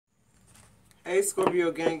Hey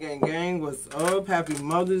Scorpio gang gang gang, what's up? Happy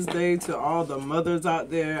Mother's Day to all the mothers out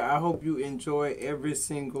there. I hope you enjoy every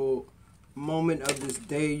single moment of this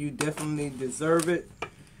day. You definitely deserve it.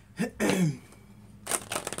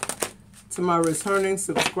 To my returning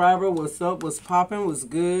subscriber, what's up? What's popping? What's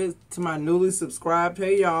good? To my newly subscribed,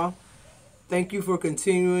 hey y'all. Thank you for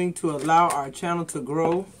continuing to allow our channel to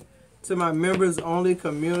grow. To my members only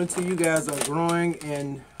community, you guys are growing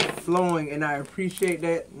and flowing, and I appreciate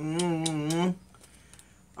that.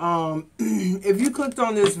 If you clicked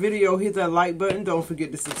on this video, hit that like button. Don't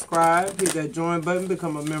forget to subscribe. Hit that join button.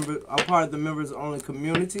 Become a member, a part of the members only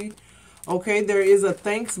community. Okay, there is a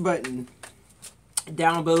thanks button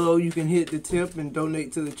down below. You can hit the tip and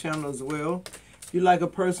donate to the channel as well. If you like a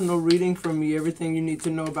personal reading from me, everything you need to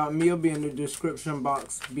know about me will be in the description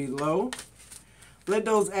box below. Let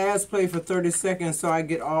those ads play for 30 seconds so I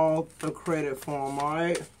get all the credit for them,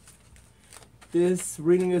 alright? This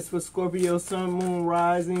reading is for Scorpio, Sun, Moon,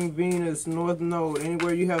 Rising, Venus, North Node.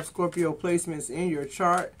 Anywhere you have Scorpio placements in your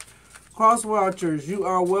chart. Cross watchers, you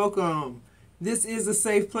are welcome. This is a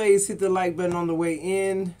safe place. Hit the like button on the way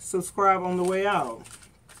in. Subscribe on the way out.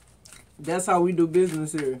 That's how we do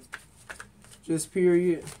business here. Just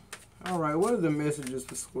period. Alright, what are the messages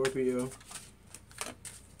for Scorpio?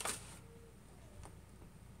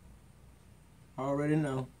 I already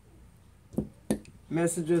know.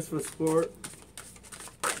 Messages for Scorp.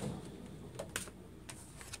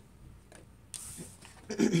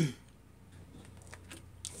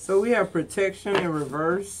 So we have protection in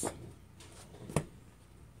reverse.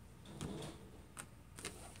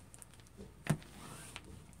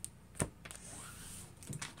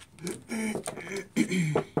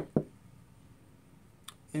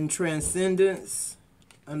 In transcendence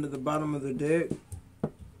under the bottom of the deck.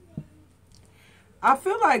 I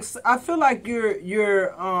feel like you're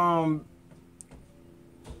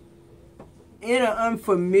in an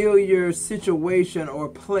unfamiliar situation or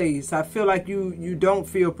place. I feel like you don't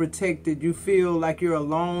feel protected. You feel like you're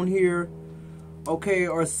alone here. Okay,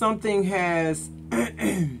 or something has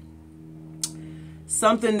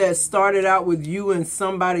something that started out with you and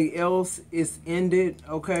somebody else is ended,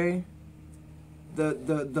 okay?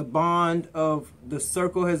 The bond of the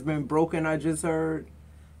circle has been broken, I just heard.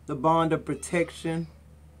 The bond of protection.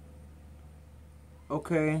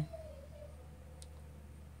 Okay.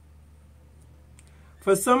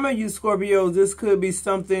 For some of you Scorpios, this could be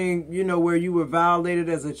something, you know, where you were violated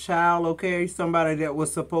as a child, okay? Somebody that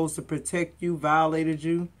was supposed to protect you violated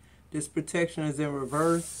you. This protection is in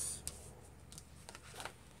reverse.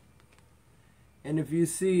 And if you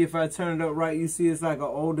see, if I turn it up right, you see it's like an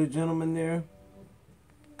older gentleman there.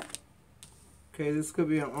 Okay, this could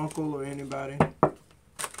be an uncle or anybody.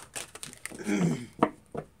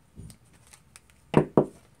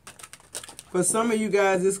 For some of you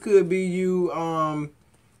guys, this could be you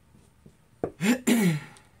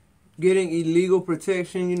getting illegal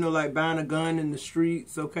protection, you know, like buying a gun in the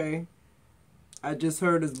streets, okay? I just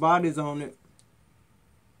heard his body's on it.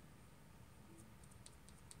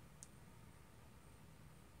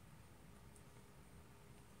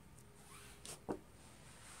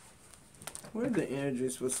 What are the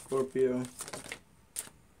energies for Scorpio?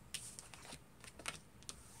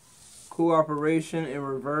 Cooperation in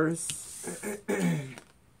reverse.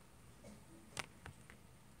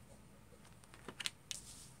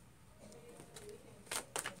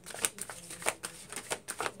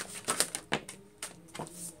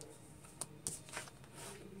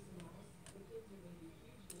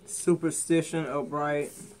 Superstition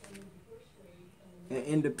upright. And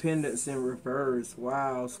independence in reverse.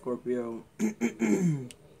 Wow, Scorpio.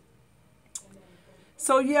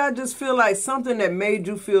 So yeah, I just feel like something that made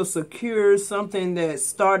you feel secure, something that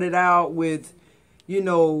started out with, you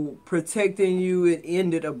know, protecting you, it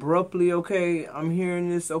ended abruptly, okay? I'm hearing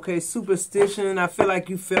this, okay? Superstition, I feel like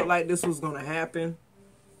you felt like this was going to happen.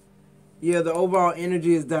 Yeah, the overall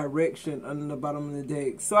energy is direction under the bottom of the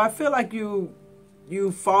deck. So I feel like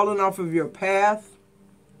you've fallen off of your path,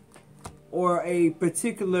 or a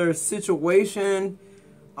particular situation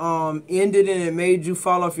ended and it made you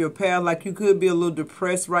fall off your path. Like you could be a little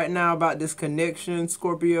depressed right now about this connection,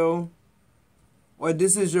 Scorpio. Or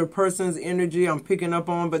this is your person's energy I'm picking up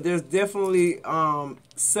on. But there's definitely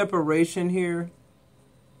separation here.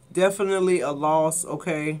 Definitely a loss,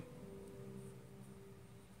 okay?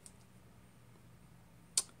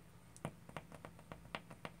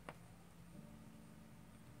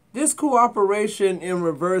 This cooperation in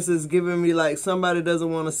reverse is giving me like somebody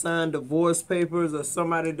doesn't want to sign divorce papers, or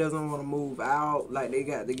somebody doesn't want to move out, like they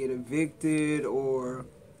got to get evicted, or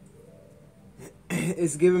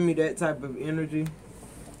it's giving me that type of energy.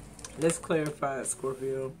 Let's clarify it,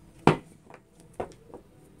 Scorpio.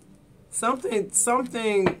 Something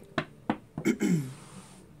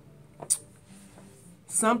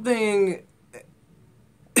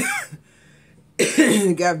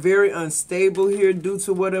got very unstable here due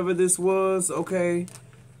to whatever this was, okay?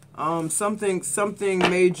 Something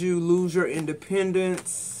made you lose your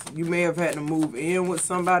independence. You may have had to move in with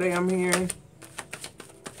somebody, I'm hearing.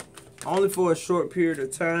 Only for a short period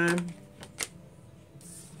of time.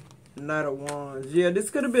 Knight of Wands. Yeah, this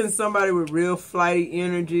could have been somebody with real flighty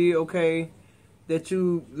energy, okay? That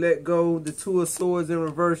you let go. The Two of Swords in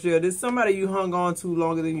reverse. Yeah, this is somebody you hung on to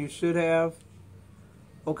longer than you should have.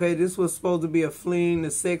 Okay, this was supposed to be a fling. The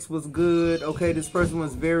sex was good. Okay, this person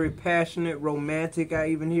was very passionate, romantic, I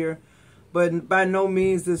even hear. But by no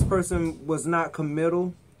means this person was not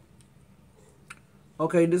committal.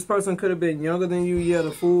 Okay, this person could have been younger than you. Yeah,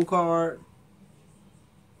 the Fool card.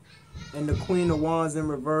 And the Queen of Wands in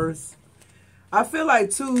reverse. I feel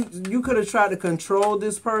like, too, you could have tried to control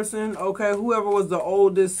this person. Okay, whoever was the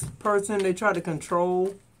oldest person, they tried to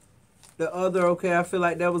control the other. Okay, I feel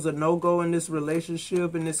like that was a no-go in this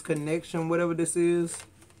relationship, in this connection, whatever this is.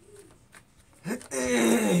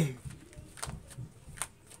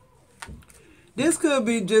 This could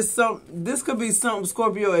be just something,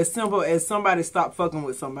 Scorpio, as simple as somebody stopped fucking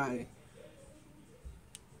with somebody.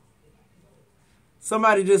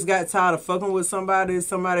 Somebody just got tired of fucking with somebody.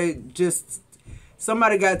 Somebody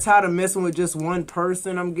got tired of messing with just one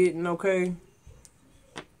person, I'm getting, okay?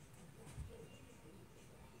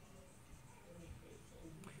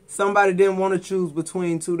 Somebody didn't want to choose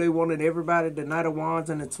between two. They wanted everybody. The Knight of Wands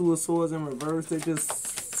and the Two of Swords in reverse. They're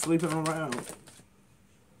just sleeping around.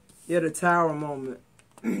 Yeah, the Tower moment.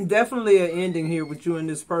 Definitely an ending here with you and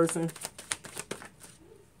this person.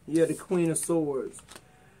 Yeah, the Queen of Swords.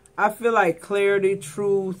 I feel like clarity,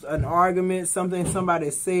 truth, an argument, something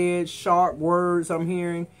somebody said, sharp words I'm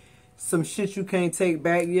hearing. Some shit you can't take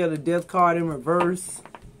back. Yeah, the Death card in reverse.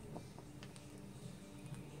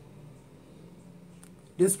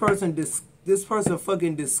 This person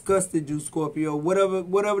fucking disgusted you, Scorpio.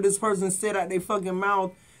 Whatever this person said out their fucking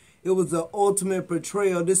mouth, it was the ultimate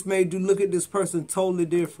betrayal. This made you look at this person totally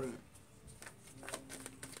different.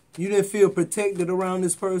 You didn't feel protected around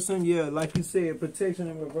this person. Yeah, like you said, protection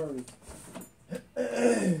in reverse.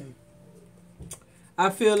 I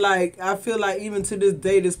feel like even to this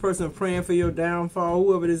day, this person praying for your downfall.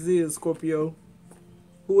 Whoever this is, Scorpio.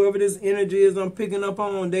 Whoever this energy is I'm picking up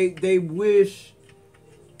on, they wish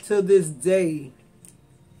to this day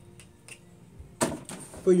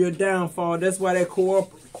for your downfall. That's why that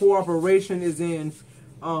cooperation is in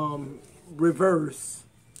reverse.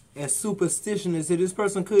 And superstition is here. This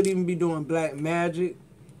person could even be doing black magic.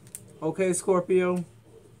 Okay, Scorpio.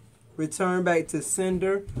 Return back to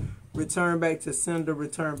sender. Return back to sender.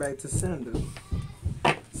 Return back to sender.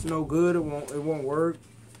 It's no good. It won't work.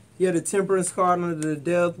 Yeah, the Temperance card under the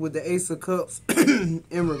Death with the Ace of Cups in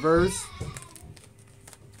reverse.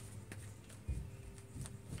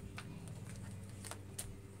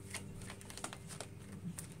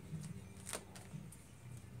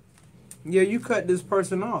 Yeah, you cut this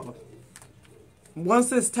person off.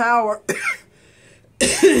 Once this tower...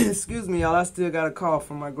 Excuse me, y'all. I still got a call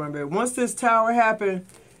from my grandbaby. Once this tower happened,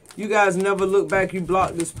 you guys never look back. You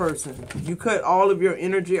blocked this person. You cut all of your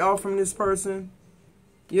energy off from this person.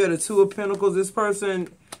 Yeah, the Two of Pentacles. This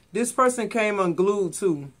person came unglued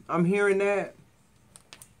too. I'm hearing that.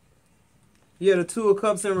 Yeah, the Two of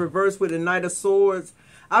Cups in reverse with the Knight of Swords.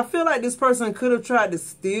 I feel like this person could have tried to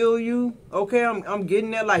steal you. Okay, I'm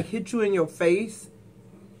getting that, like hit you in your face.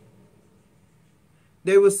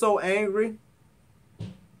 They were so angry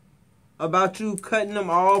about you cutting them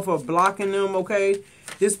off or blocking them, okay?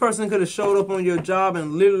 This person could have showed up on your job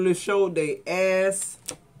and literally showed their ass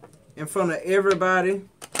in front of everybody.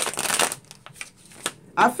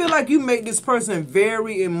 I feel like you make this person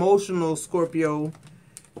very emotional, Scorpio.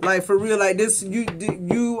 Like, for real, like this, you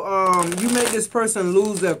make this person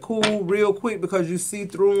lose their cool real quick because you see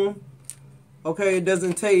through them. Okay, it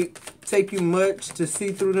doesn't take you much to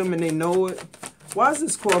see through them and they know it. Why is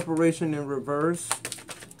this Corporation in reverse?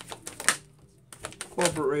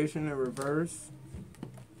 Corporation in reverse.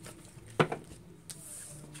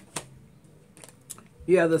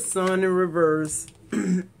 Yeah, the Sun in reverse.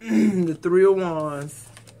 The Three of Wands.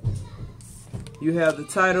 You have the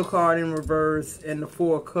Title card in reverse and the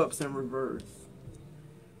Four of Cups in reverse.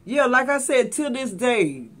 Yeah, like I said, till this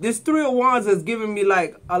day, this Three of Wands has given me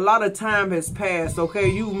like a lot of time has passed, okay?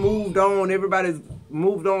 You've moved on. Everybody's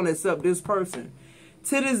moved on except this person.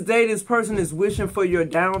 To this day, this person is wishing for your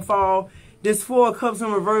downfall. This Four of Cups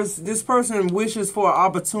in reverse, this person wishes for an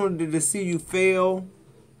opportunity to see you fail.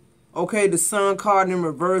 Okay, the Sun card in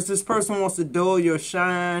reverse. This person wants to dull your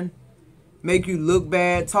shine. make you look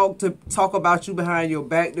bad, talk about you behind your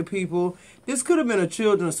back to people. This could have been a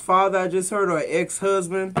children's father, I just heard, or an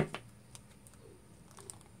ex-husband.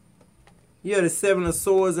 Yeah, the Seven of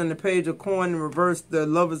Swords and the Page of Coin in reverse. The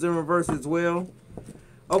Lovers in reverse as well.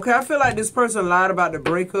 Okay, I feel like this person lied about the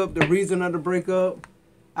breakup, the reason of the breakup.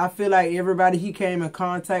 I feel like everybody he came in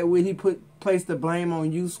contact with, he placed the blame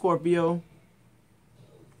on you, Scorpio.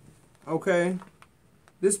 Okay.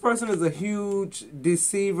 This person is a huge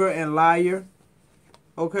deceiver and liar.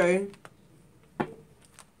 Okay.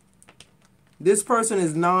 This person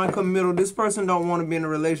is non-committal. This person don't want to be in a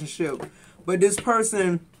relationship. But this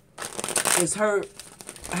person is hurt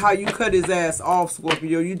how you cut his ass off,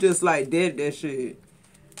 Scorpio. You just like dead that shit.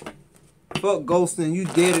 Fuck ghosting. You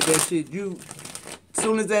dead at that shit. You, as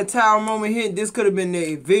soon as that tower moment hit, this could have been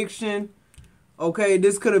the eviction. Okay,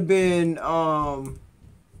 this could have been,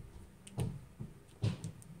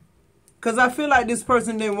 because I feel like this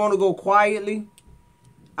person didn't want to go quietly.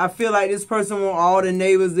 I feel like this person want all the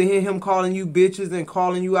neighbors to hear him calling you bitches and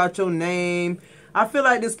calling you out your name. I feel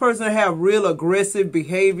like this person have real aggressive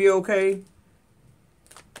behavior, okay?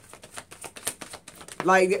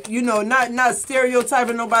 Like, you know, not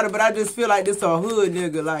stereotyping nobody, but I just feel like this a hood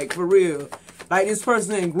nigga, like, for real. Like, this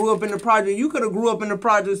person grew up in the project. You could have grew up in the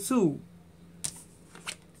projects, too.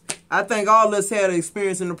 I think all of us had an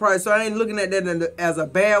experience in the project, so I ain't looking at that as a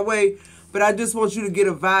bad way, but I just want you to get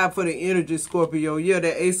a vibe for the energy, Scorpio. Yeah,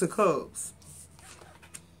 the Ace of Cups.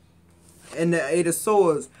 And the Eight of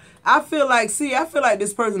Swords. I feel like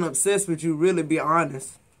this person obsessed with you, really, be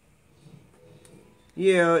honest.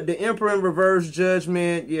 Yeah, the Emperor in reverse,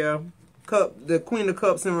 Judgment, yeah. The Queen of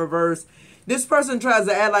Cups in reverse. This person tries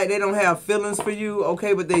to act like they don't have feelings for you,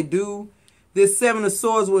 okay, but they do. This Seven of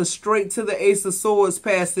Swords went straight to the Ace of Swords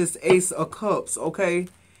past this Ace of Cups, okay?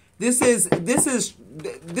 This is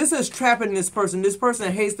trapping this person. This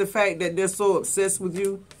person hates the fact that they're so obsessed with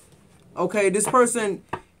you. Okay, this person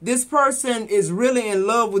is really in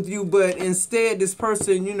love with you, but instead this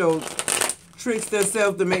person, you know, tricks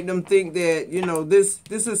themselves to make them think that, you know, this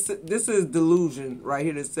is delusion right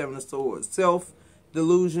here, the Seven of Swords.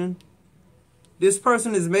 Self-delusion. This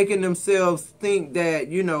person is making themselves think that,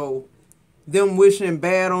 you know, them wishing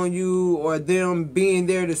bad on you or them being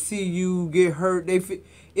there to see you get hurt.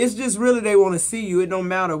 It's just really they want to see you. It don't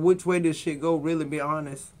matter which way this shit go, really, be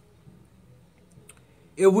honest.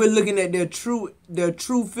 If we're looking at their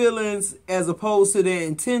true feelings as opposed to their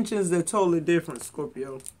intentions, they're totally different,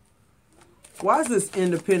 Scorpio. Why is this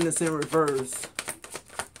Independence in reverse?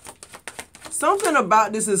 Something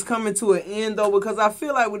about this is coming to an end, though, because I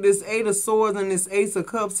feel like with this Eight of Swords and this Ace of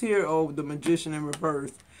Cups here, oh, the Magician in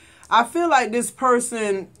reverse, I feel like this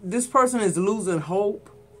person is losing hope.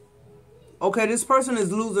 Okay, this person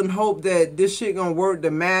is losing hope that this shit gonna work,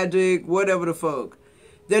 the magic, whatever the fuck.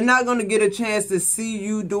 They're not gonna get a chance to see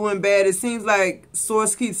you doing bad. It seems like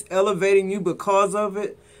Source keeps elevating you because of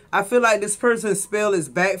it. I feel like this person's spell is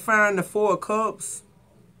backfiring, the Four of Cups.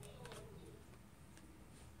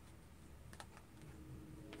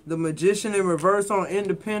 The Magician in reverse on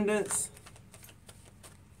Independence.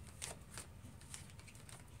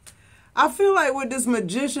 I feel like with this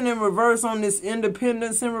Magician in reverse on this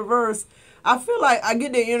Independence in reverse, I feel like I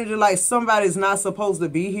get the energy like somebody's not supposed to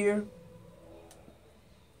be here.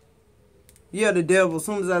 Yeah, the Devil. As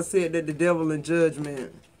soon as I said that, the Devil in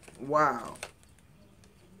Judgment. Wow.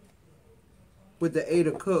 With the Eight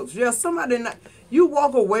of Cups. Yeah, somebody not... You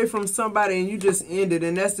walk away from somebody and you just end it,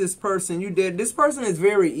 and that's this person. You did. This person is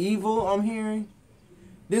very evil, I'm hearing.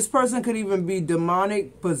 This person could even be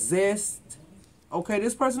demonic, possessed. Okay,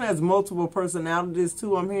 this person has multiple personalities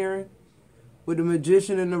too, I'm hearing. With the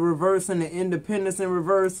Magician in the reverse and the Independence in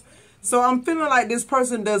reverse. So I'm feeling like this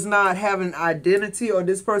person does not have an identity, or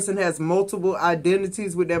this person has multiple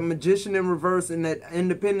identities with that Magician in reverse and that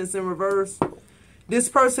Independence in reverse. This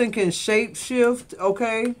person can shapeshift,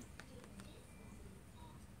 okay?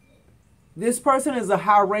 This person is a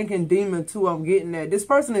high-ranking demon too, I'm getting that. This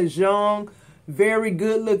person is young, very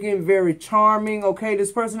good looking, very charming, okay?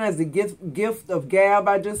 This person has the gift of gab,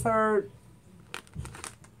 I just heard.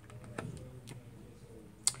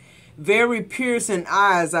 Very piercing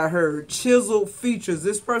eyes, I heard. Chiseled features.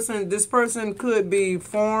 This person could be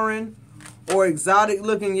foreign or exotic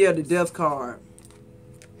looking. Yeah, the Death card.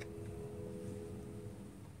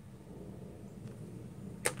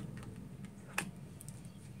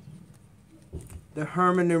 The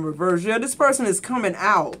Hermit in reverse. Yeah, this person is coming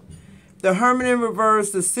out. The Hermit in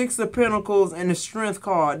reverse, the Six of Pentacles, and the Strength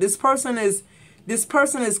card. This person is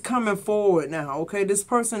coming forward now, okay? This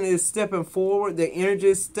person is stepping forward. Their energy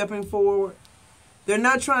is stepping forward. They're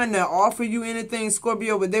not trying to offer you anything,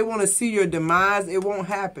 Scorpio, but they want to see your demise. It won't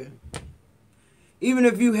happen. Even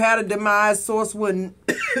if you had a demise, Source wouldn't,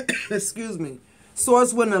 excuse me,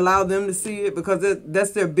 Source wouldn't allow them to see it, because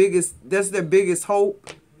that's their biggest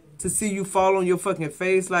hope, to see you fall on your fucking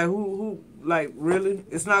face. Like, like, really?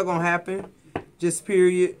 It's not gonna happen. Just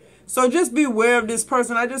period. So just beware of this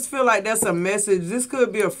person. I just feel like that's a message. This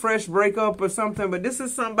could be a fresh breakup or something, but this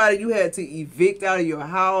is somebody you had to evict out of your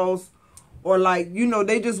house, or like, you know,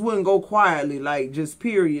 they just wouldn't go quietly, like, just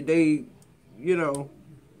period. They, you know,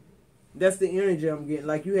 that's the energy I'm getting.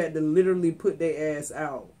 Like, you had to literally put their ass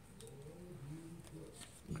out.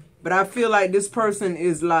 But I feel like this person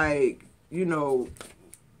is like, you know,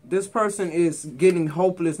 this person is getting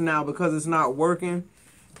hopeless now because it's not working.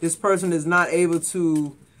 This person is not able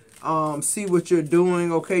to see what you're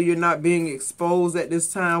doing. Okay, you're not being exposed at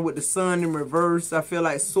this time with the sun in reverse. I feel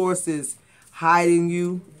like Source is hiding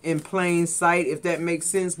you in plain sight, if that makes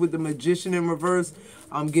sense, with the Magician in reverse.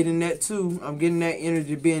 I'm getting that too. I'm getting that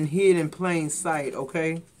energy being hid in plain sight,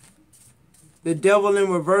 okay? The Devil in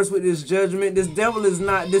reverse with this Judgment. This devil is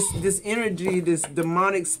not, this energy, this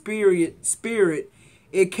demonic spirit,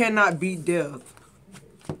 it cannot beat death.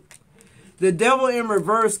 The Devil in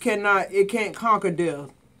reverse can't conquer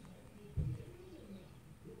death.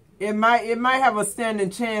 It might have a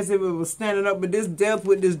standing chance if it was standing up, but this death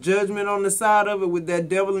with this Judgment on the side of it, with that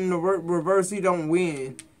Devil in the reverse, he don't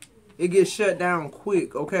win. It gets shut down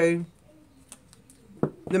quick, okay?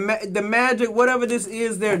 The magic, whatever this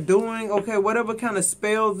is they're doing, okay, whatever kind of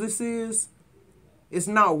spells this is, it's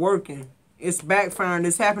not working. It's backfiring.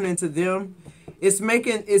 It's happening to them. It's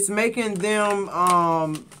making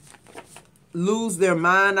them lose their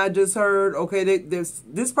mind. I just heard, okay,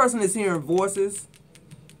 this person is hearing voices.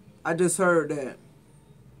 I just heard that.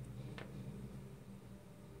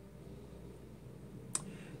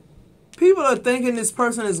 People are thinking this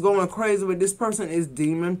person is going crazy, but this person is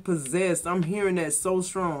demon possessed. I'm hearing that so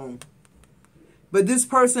strong. But this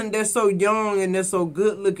person, they're so young and they're so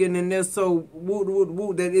good looking and they're so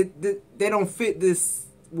woo that they don't fit this,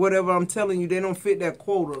 whatever I'm telling you, they don't fit that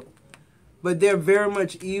quota. But they're very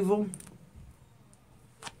much evil.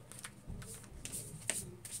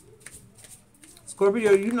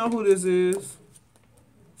 Scorpio, you know who this is.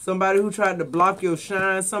 Somebody who tried to block your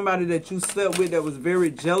shine. Somebody that you slept with that was very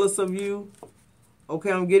jealous of you.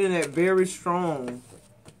 Okay, I'm getting that very strong.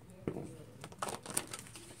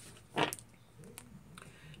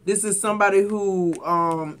 This is somebody who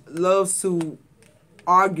loves to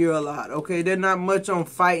argue a lot. Okay, they're not much on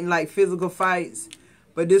fighting, like physical fights.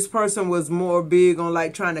 But this person was more big on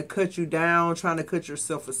like trying to cut you down. Trying to cut your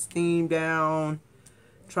self-esteem down.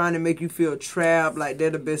 Trying to make you feel trapped, like they're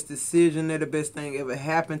the best decision, they're the best thing ever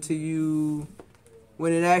happened to you.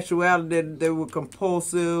 When in actuality, they were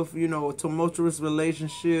compulsive, you know, tumultuous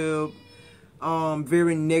relationship,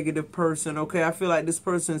 very negative person. Okay, I feel like this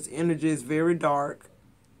person's energy is very dark.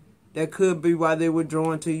 That could be why they were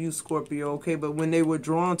drawn to you, Scorpio. Okay, but when they were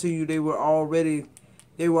drawn to you, they were already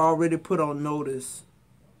put on notice.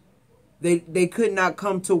 They could not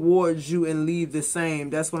come towards you and leave the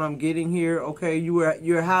same. That's what I'm getting here. Okay,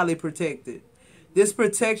 you're highly protected. This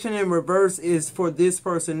protection in reverse is for this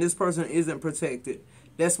person. This person isn't protected.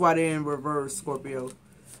 That's why they're in reverse, Scorpio.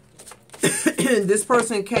 This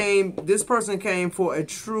person came for a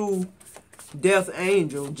true death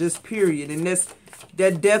angel, just period. And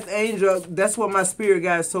that death angel, that's what my spirit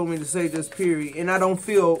guides told me to say, just period. And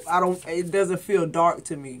it doesn't feel dark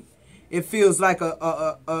to me. It feels like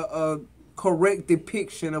a correct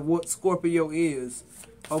depiction of what Scorpio is.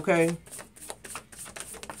 Okay?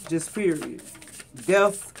 Just period.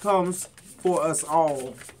 Death comes for us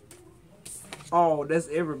all. All. That's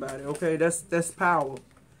everybody. Okay? That's power.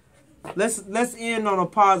 Let's end on a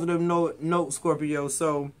positive note, Scorpio.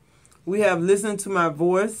 So, we have listened to my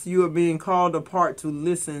voice. You are being called apart to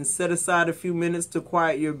listen. Set aside a few minutes to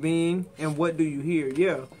quiet your being. And what do you hear?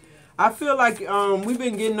 Yeah. I feel like we've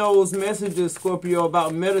been getting those messages, Scorpio,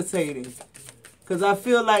 about meditating. Because I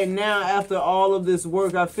feel like now, after all of this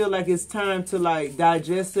work, I feel like it's time to, like,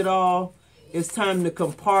 digest it all. It's time to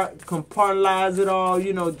compartmentalize it all.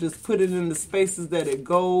 You know, just put it in the spaces that it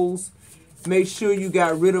goes. Make sure you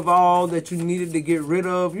got rid of all that you needed to get rid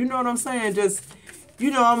of. You know what I'm saying? Just, you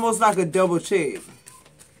know, almost like a double check.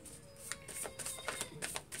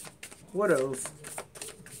 What else?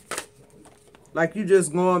 Like you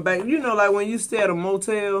just going back, you know, like when you stay at a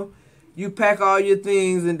motel, you pack all your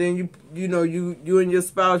things and then you and your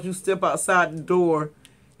spouse, you step outside the door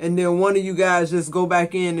and then one of you guys just go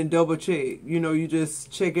back in and double check. You know, you just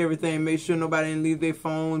check everything, make sure nobody didn't leave their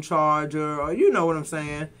phone charger, or you know what I'm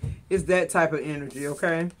saying. It's that type of energy,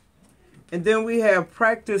 okay? And then we have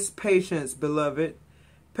practice patience, beloved.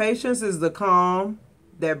 Patience is the calm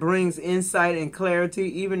that brings insight and clarity,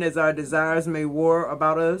 even as our desires may war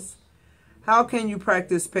about us. How can you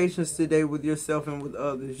practice patience today with yourself and with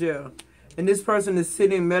others? Yeah. And this person is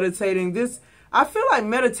sitting, meditating. I feel like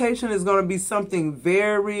meditation is going to be something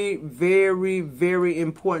very, very, very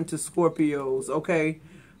important to Scorpios, okay?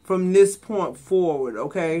 From this point forward,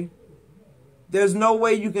 okay? There's no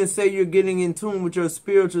way you can say you're getting in tune with your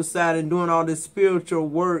spiritual side and doing all this spiritual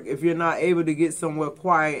work if you're not able to get somewhere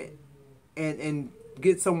quiet and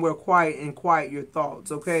get somewhere quiet and quiet your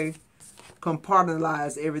thoughts, okay?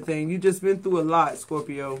 Compartmentalize everything. You just been through a lot,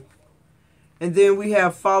 Scorpio. And then we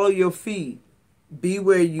have follow your feet. Be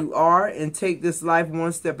where you are and take this life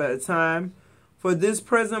one step at a time. For this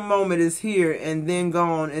present moment is here and then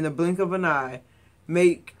gone in a blink of an eye.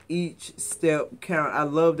 Make each step count. I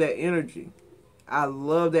love that energy. I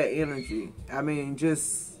love that energy. I mean,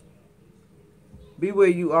 just be where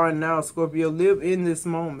you are now, Scorpio. Live in this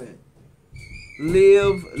moment.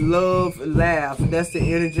 Live, love, laugh. That's the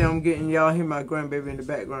energy I'm getting. Y'all hear my grandbaby in the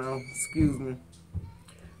background. Excuse me.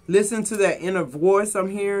 Listen to that inner voice I'm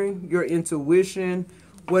hearing. Your intuition.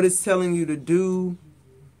 What it's telling you to do.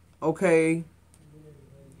 Okay.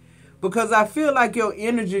 Because I feel like your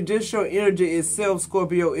energy, just your energy itself,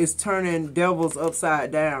 Scorpio, is turning devils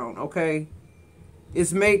upside down. Okay.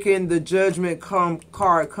 It's making the judgment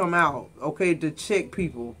card come out. Okay. To check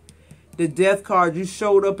people. The death card, you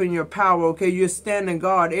showed up in your power, okay? You're standing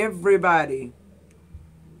guard. Everybody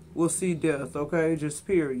will see death, okay? Just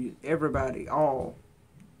period. Everybody, all.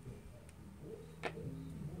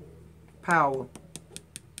 Power.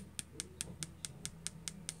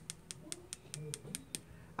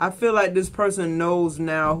 I feel like this person knows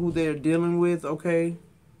now who they're dealing with, okay?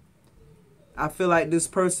 I feel like this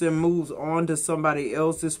person moves on to somebody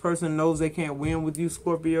else. This person knows they can't win with you,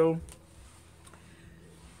 Scorpio.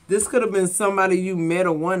 This could have been somebody you met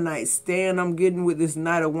a one-night stand. I'm getting with this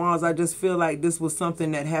Knight of Wands. I just feel like this was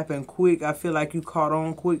something that happened quick. I feel like you caught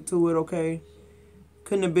on quick to it, okay?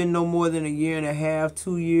 Couldn't have been no more than 1.5 years,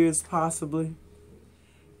 2 years possibly.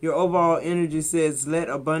 Your overall energy says, let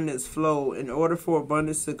abundance flow. In order for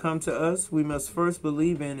abundance to come to us, we must first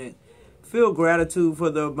believe in it. Feel gratitude for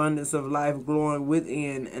the abundance of life glowing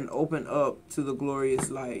within and open up to the glorious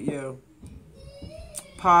light. Yeah.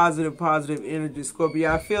 Positive energy,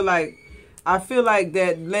 Scorpio. I feel like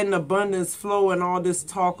that letting abundance flow and all this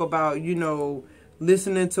talk about, you know,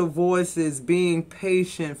 listening to voices, being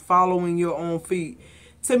patient, following your own feet.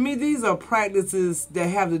 To me, these are practices that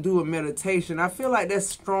have to do with meditation. I feel like that's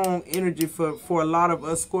strong energy for a lot of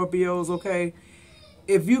us Scorpios, okay?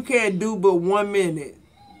 If you can't do but 1 minute,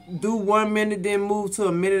 do 1 minute, then move to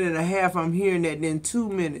 1.5 minutes. I'm hearing that. Then 2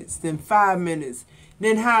 minutes, then 5 minutes.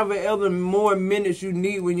 Then however other more minutes you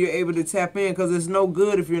need when you're able to tap in, because it's no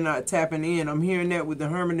good if you're not tapping in. I'm hearing that with the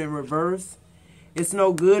Hermit in reverse. It's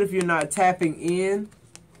no good if you're not tapping in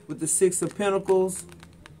with the Six of Pentacles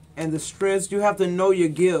and the Strengths. You have to know your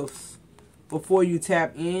gifts before you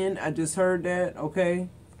tap in. I just heard that, okay?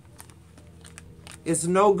 It's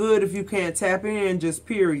no good if you can't tap in, just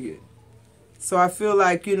period. So I feel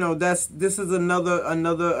like, you know, this is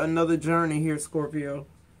another journey here, Scorpio.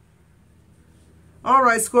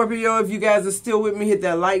 Alright, Scorpio, if you guys are still with me, hit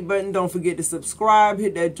that like button. Don't forget to subscribe.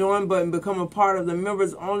 Hit that join button. Become a part of the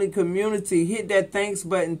members-only community. Hit that thanks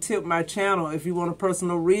button. Tip my channel. If you want a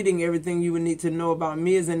personal reading, everything you would need to know about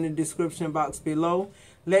me is in the description box below.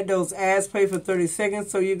 Let those ads play for 30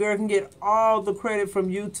 seconds so your girl can get all the credit from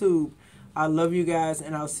YouTube. I love you guys,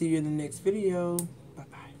 and I'll see you in the next video.